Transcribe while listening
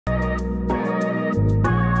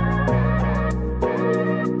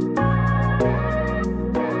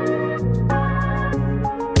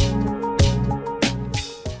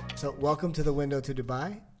So welcome to the window to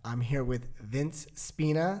Dubai. I'm here with Vince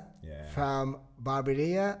Spina from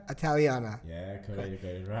Barberia Italian. Yeah,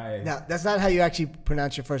 correct, right. Now, that's not how you actually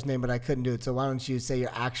pronounce your first name, but I couldn't do it. So why don't you say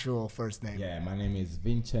your actual first name? Yeah, my name is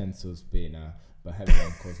Vincenzo Spina, but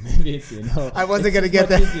everyone calls me Vince, you know. I wasn't going to get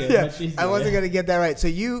that. Easier, I wasn't going to get that right. So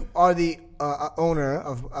you are the owner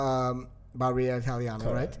of Barberia Italian,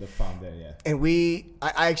 right? The founder, yeah. And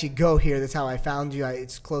I actually go here. That's how I found you.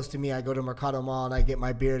 It's close to me. I go to Mercado Mall and I get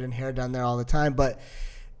my beard and hair done there all the time. But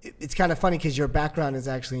it's kind of funny because your background is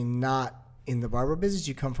actually not in the barber business.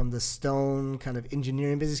 You come from the stone kind of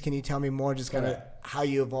engineering business. Can you tell me more just kind of how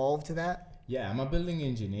you evolved to that? Yeah, I'm a building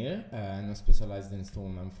engineer and I'm specialized in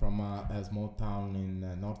stone. I'm from a small town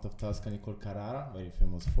in north of Tuscany called Carrara, very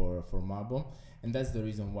famous for marble. And that's the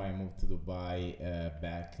reason why I moved to Dubai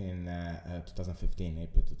back in 2015,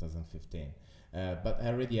 April 2015. But I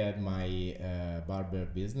already had my barber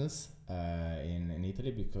business in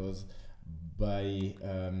Italy because by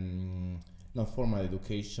not formal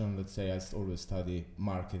education, let's say, I always studied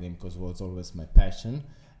marketing because it was always my passion.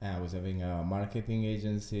 I was having a marketing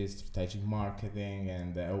agency, strategic marketing,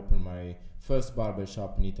 and I opened my first barber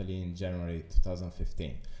shop in Italy in January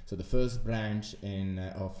 2015. So the first branch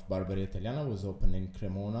of Barberia Italian was opened in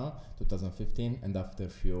Cremona 2015, and after a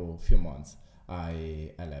few months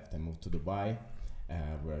I left and moved to Dubai,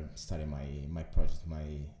 where I started my project,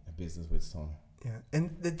 my business with stone. Yeah,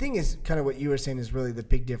 and the thing is, kind of what you were saying is really the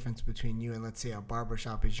big difference between you and, let's say, a barber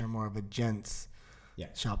shop is you're more of a gents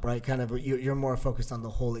shop, right? Kind of you're more focused on the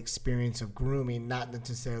whole experience of grooming, not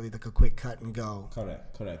necessarily like a quick cut and go.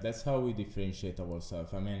 Correct. That's how we differentiate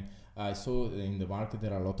ourselves. I mean, I saw in the market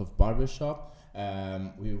there are a lot of barbershop.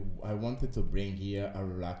 I wanted to bring here a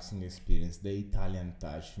relaxing experience, the Italian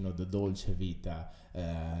touch, you know, the dolce vita,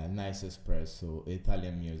 nice espresso,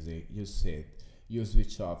 Italian music. You sit, you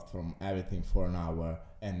switch off from everything for an hour,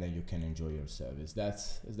 and then you can enjoy your service.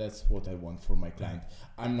 That's what I want for my client.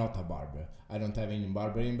 I'm not a barber. I don't have any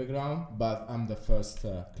barbering background, but I'm the first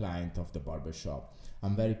client of the barber shop.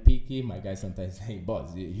 I'm very picky. My guys sometimes say,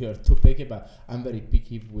 "Boss, you're too picky," but I'm very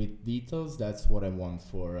picky with details. That's what I want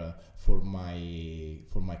for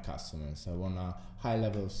my customers. I want a high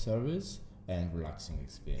level of service and relaxing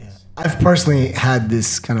experience. Yeah. I've personally had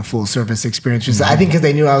this kind of full service experience. I think because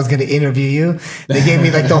they knew I was going to interview you, they gave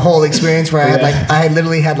me like the whole experience where I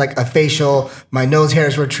literally had like a facial, my nose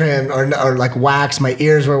hairs were trimmed or like waxed, my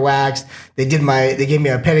ears were waxed. They gave me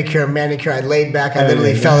a pedicure, manicure. I laid back. I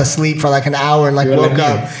literally fell asleep for like an hour and like woke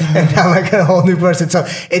up and now like a whole new person. So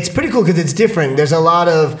it's pretty cool because it's different. There's a lot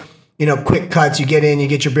of, you know, quick cuts. You get in, you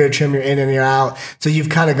get your beard trimmed, you're in and you're out. So you've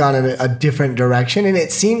kind of gone in a different direction. And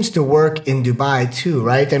it seems to work in Dubai too,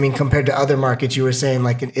 right? I mean, compared to other markets, you were saying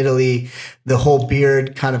like in Italy, the whole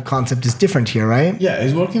beard kind of concept is different here, right? Yeah,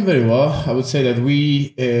 it's working very well. I would say that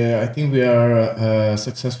I think we are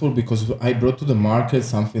successful because I brought to the market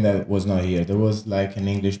something that was not here. There was like an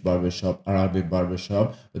English barbershop, Arabic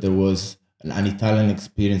barbershop, but there was an Italian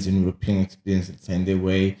experience, an European experience in the same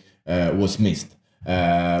way was missed.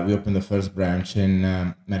 We opened the first branch in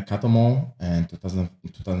Mercato Mall in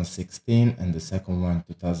 2016 and the second one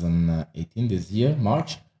 2018 this year,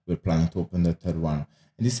 March. We're planning to open the third one.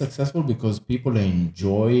 And it's successful because people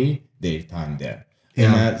enjoy their time there.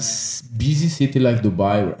 In a busy city like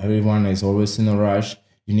Dubai, where everyone is always in a rush,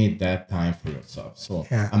 you need that time for yourself. So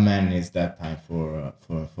a man needs that time for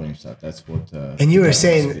himself. That's what... and you were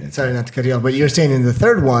saying, sorry not to cut you off, but you were saying in the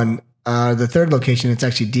third one, the third location, it's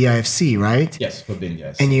actually DIFC, right? Yes, Forbidden,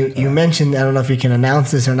 yes. And you mentioned, I don't know if you can announce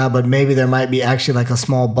this or not, but maybe there might be actually like a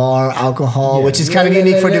small bar, alcohol, which is kind of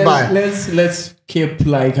unique for Dubai. Let's keep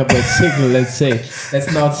like a bit signal, let's say.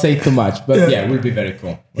 Let's not say too much, but it will be very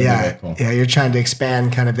cool. Yeah, you're trying to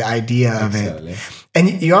expand kind of the idea of it.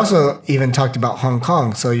 And you also even talked about Hong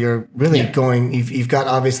Kong. So you're really going, you've got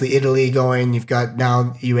obviously Italy going, you've got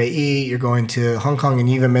now UAE, you're going to Hong Kong, and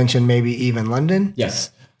you even mentioned maybe even London?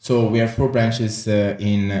 Yes. So we have 4 branches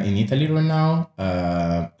in Italy right now.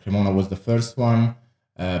 Cremona was the first one.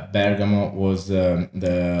 Bergamo was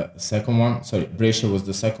the second one. Sorry, Brescia was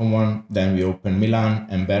the second one. Then we opened Milan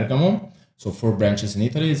and Bergamo. So 4 branches in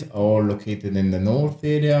Italy, all located in the north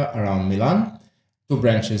area around Milan. 2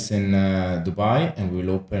 branches in Dubai, and we'll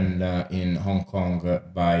open in Hong Kong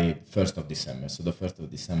by 1st of December. So the 1st of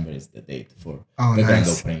December is the date for the grand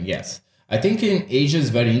opening. Yes. I think in Asia is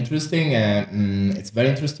very interesting. It's a very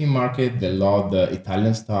interesting market. They love the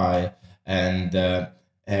Italian style, and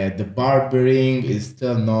the barbering is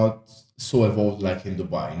still not so evolved like in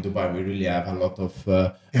Dubai. In Dubai, we really have a lot of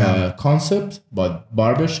concepts, but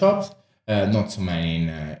barbershops, not so many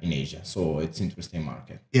in Asia. So it's an interesting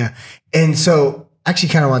market. Yeah. And so actually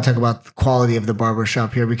kind of want to talk about the quality of the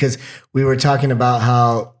barbershop here, because we were talking about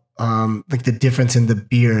how like the difference in the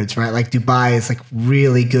beards, right? Like Dubai is like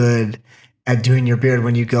really good at doing your beard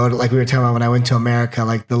when you go to, like we were talking about when I went to America,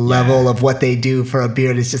 like the level of what they do for a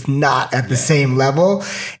beard is just not at the same level.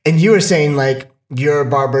 And you were saying like your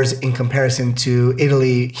barbers in comparison to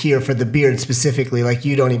Italy here for the beard specifically, like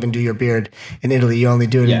you don't even do your beard in Italy, you only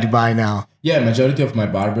do it in Dubai now. Yeah, majority of my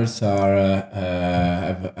barbers are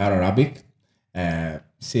Arabic,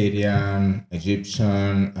 Syrian,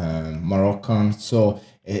 Egyptian, Moroccan. So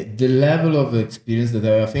the level of experience that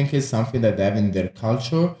I think is something that they have in their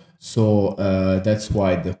culture. So that's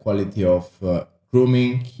why the quality of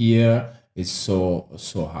grooming here is so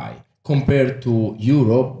high compared to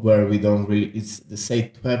Europe, where we don't really. It's the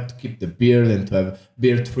same to have to keep the beard and to have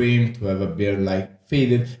beard trim, to have a beard like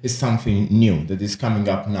faded. Is something new that is coming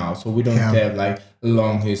up now. So we don't have like a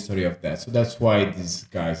long history of that. So that's why these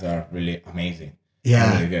guys are really amazing.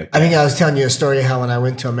 Yeah, really good. I think I was telling you a story how when I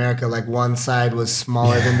went to America, like one side was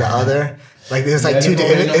smaller than the other. Like there's like two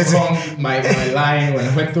different. My line when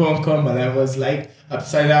I went to Hong Kong, and I was like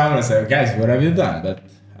upside down. I said, "Guys, what have you done?" But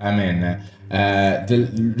I mean,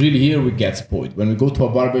 really here we get spoiled. When we go to a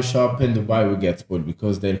barbershop in Dubai, we get spoiled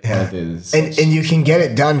because their quality is. And you can get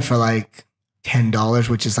it done for like $10,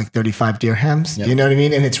 which is like 35 dirhams. Yep. You know what I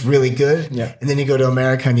mean? And it's really good. Yeah. And then you go to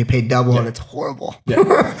America and you pay double and it's horrible.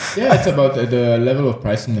 Yeah, it's about the level of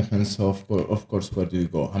pricing depends of course where do you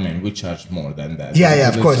go. I mean, we charge more than that.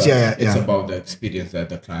 Of course. It's about the experience that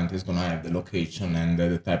the client is gonna have, the location and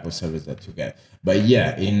the type of service that you get. But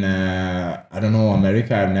yeah, in I don't know,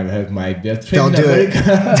 America, I've never had my beard trimmed. Don't do it.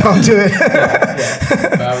 Don't do it.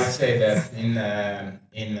 But I would say that in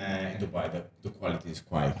Dubai, the quality is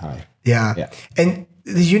quite high. Yeah. And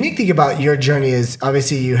the unique thing about your journey is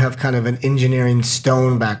obviously you have kind of an engineering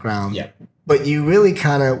stone background. Yeah. But you really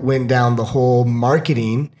kind of went down the whole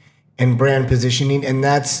marketing and brand positioning. And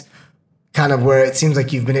that's kind of where it seems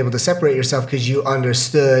like you've been able to separate yourself because you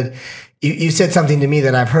understood. You said something to me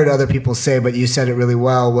that I've heard other people say, but you said it really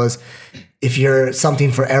well, was if you're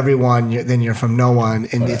something for everyone, then you're from no one.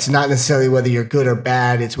 And it's not necessarily whether you're good or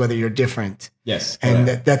bad, it's whether you're different. Yes. And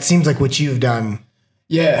that seems like what you've done.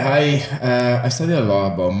 Yeah, I studied a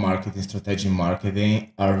lot about marketing, strategic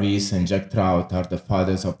marketing. Aris and Jack Trout are the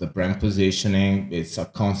fathers of the brand positioning. It's a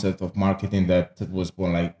concept of marketing that was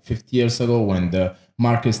born like 50 years ago when the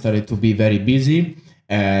market started to be very busy.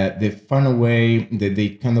 They found a way that they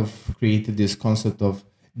kind of created this concept of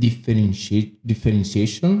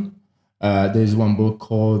differentiation. There's one book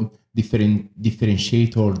called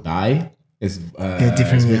Differentiate or Die. It's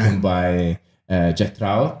written by Jack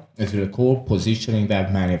Trout. It's really cool. Positioning,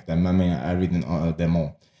 that many of them. I mean, I read them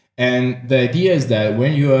all. And the idea is that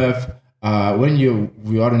when you have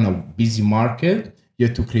we are in a busy market, you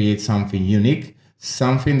have to create something unique,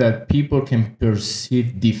 something that people can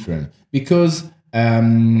perceive different. Because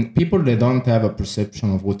people, they don't have a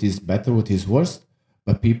perception of what is better, what is worse,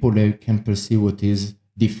 but people, they can perceive what is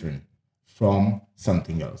different from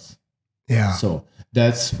something else. Yeah. So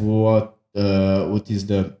that's what is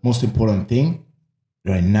the most important thing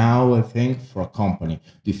right now, I think, for a company.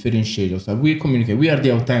 Differentiate yourself. We communicate. We are the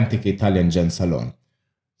authentic Italian gent salon.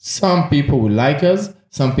 Some people will like us.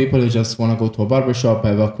 Some people just want to go to a barbershop,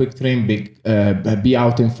 have a quick trim, be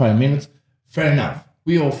out in 5 minutes. Fair enough.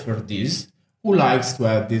 We offer this. Who likes to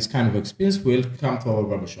have this kind of experience will come to our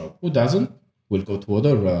barbershop. Who doesn't will go to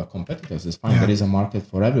other competitors. It's fine. Yeah. There is a market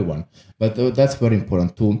for everyone. But that's very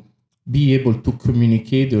important to be able to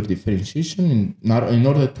communicate your differentiation in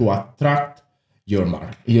order to attract your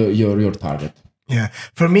target. Yeah.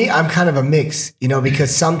 For me, I'm kind of a mix,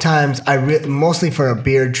 because sometimes mostly for a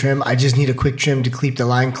beard trim, I just need a quick trim to keep the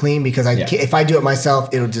line clean because if I do it myself,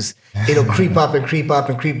 it'll creep up and creep up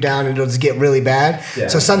and creep down and it'll just get really bad. Yeah.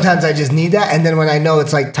 So sometimes I just need that. And then when I know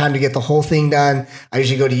it's like time to get the whole thing done, I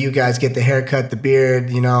usually go to you guys, get the haircut, the beard,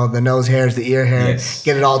 the nose hairs, the ear hair,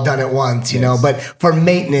 get it all done at once, But for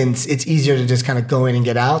maintenance, it's easier to just kind of go in and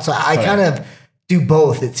get out. So I kind of do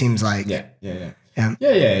both, it seems like. Yeah.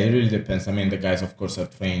 It really depends. I mean, the guys, of course, are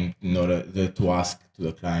trained in order to ask to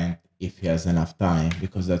the client if he has enough time,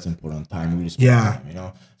 because that's important. Time, we respect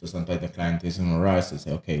time, So sometimes the client is in a rush to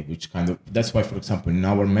say, okay, which kind of. That's why, for example, in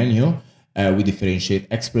our menu, we differentiate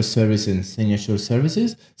express service and signature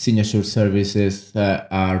services. Signature services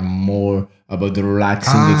are more about the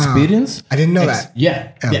relaxing experience. I didn't know that.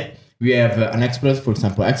 Yeah. We have an express, for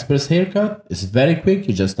example, express haircut. It's very quick.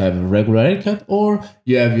 You just have a regular haircut, or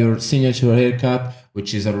you have your signature haircut,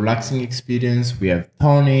 which is a relaxing experience. We have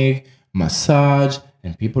tonic, massage,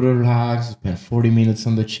 and people relax, spend 40 minutes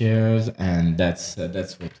on the chairs, and that's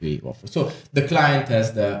what we offer. So the client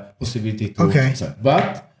has the possibility to. Okay.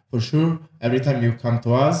 But for sure, every time you come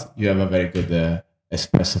to us, you have a very good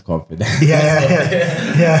espresso coffee.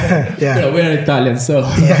 Yeah. You know, we're Italian, so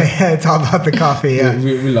yeah, it's all about the coffee. Yeah,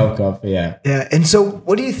 we love coffee. Yeah. And so,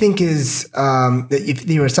 what do you think is if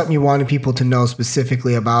there was something you wanted people to know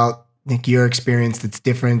specifically about, like, your experience that's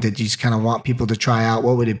different that you just kind of want people to try out?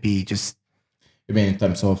 What would it be? Just, you mean in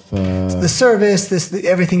terms of the service,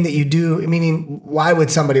 everything that you do? Meaning, why would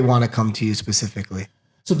somebody want to come to you specifically?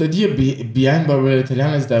 So the idea behind Barberia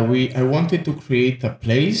Italian is that I wanted to create a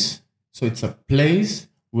place. So it's a place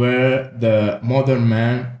where the modern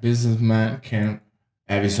man, businessman, can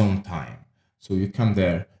have his own time. So you come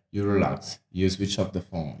there, you relax, you switch off the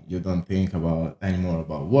phone, you don't think anymore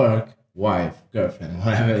about work, wife, girlfriend,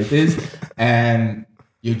 whatever it is, and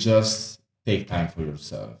you just take time for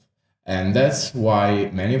yourself. And that's why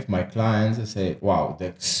many of my clients say, wow, the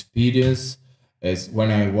experience is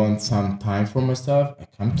when I want some time for myself, I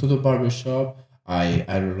come to the barbershop, I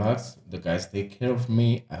relax, the guys take care of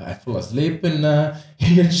me, I fall asleep in a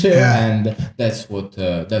chair, and that's what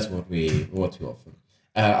we offer.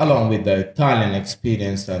 Along with the Italian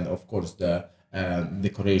experience, and of course the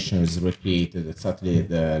decoration is recreated exactly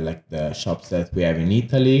like the shops that we have in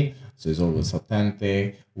Italy. So it's always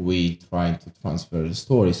authentic. We try to transfer the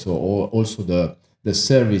story. So also the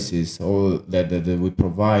services all that we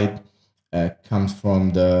provide comes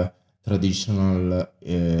from the traditional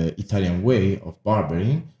Italian way of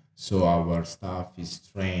barbering. So our staff is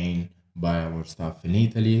trained by our staff in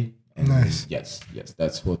Italy. And nice. Yes,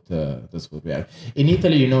 that's what we have. In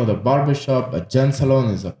Italy, you know, the barbershop, a gent salon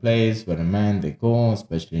is a place where they go,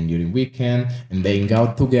 especially during weekend, and they hang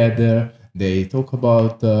out together. They talk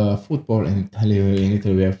about football. In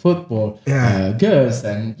Italy we have football, girls,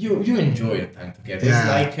 and you enjoy your time together.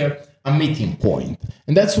 Yeah. It's like a meeting point,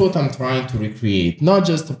 and that's what I'm trying to recreate. Not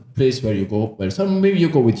just a place where you go, where maybe you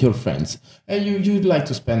go with your friends, and you'd like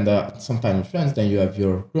to spend some time with friends. Then you have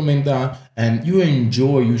your grooming done, and you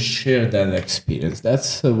share that experience.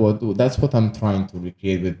 That's what I'm trying to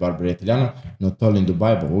recreate with Barberia Italian, not only in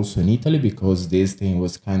Dubai but also in Italy, because this thing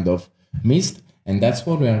was kind of missed, and that's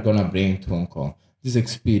what we are gonna bring to Hong Kong. This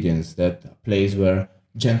experience, that place where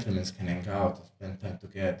gentlemen can hang out, spend time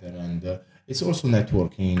together, and it's also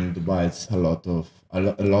networking in Dubai. It's a lot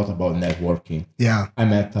about networking. Yeah. I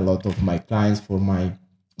met a lot of my clients for my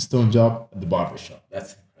stone job at the barbershop.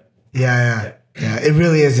 That's incredible. Yeah. It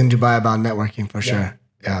really is in Dubai about networking for sure.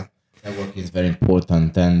 Yeah. Networking is very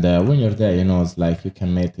important. And when you're there, you know, it's like you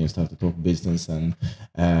can meet and you start to talk business. And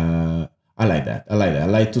I like that. I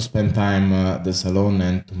like to spend time at the salon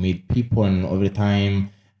and to meet people. And every time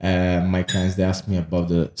my clients, they ask me about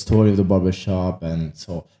the story of the barbershop, and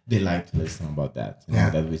so they like to listen about that. You know,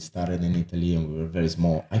 that we started in Italy and we were very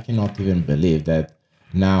small. I cannot even believe that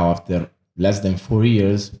now, after less than 4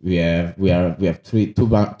 years, we have two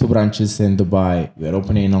branches in Dubai. We are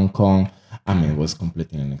opening in Hong Kong. I mean, it was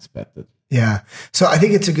completely unexpected. Yeah. So I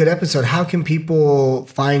think it's a good episode. How can people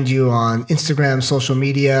find you on Instagram, social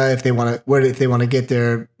media, if they want to get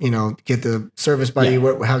get the service by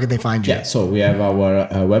you? How can they find you? Yeah. So we have our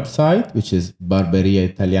website, which is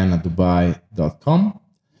barberiaitalianadubai.com,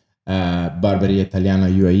 Barberia Italiana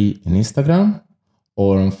UAE in Instagram,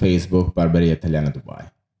 or on Facebook, Barberia Italiana Dubai.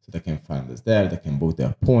 So they can find us there. They can book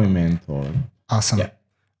their appointment or. Awesome. Yeah.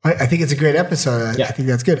 I think it's a great episode. I think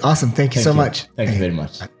that's good. Awesome. Thank you so much. Thank you very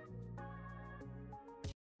much.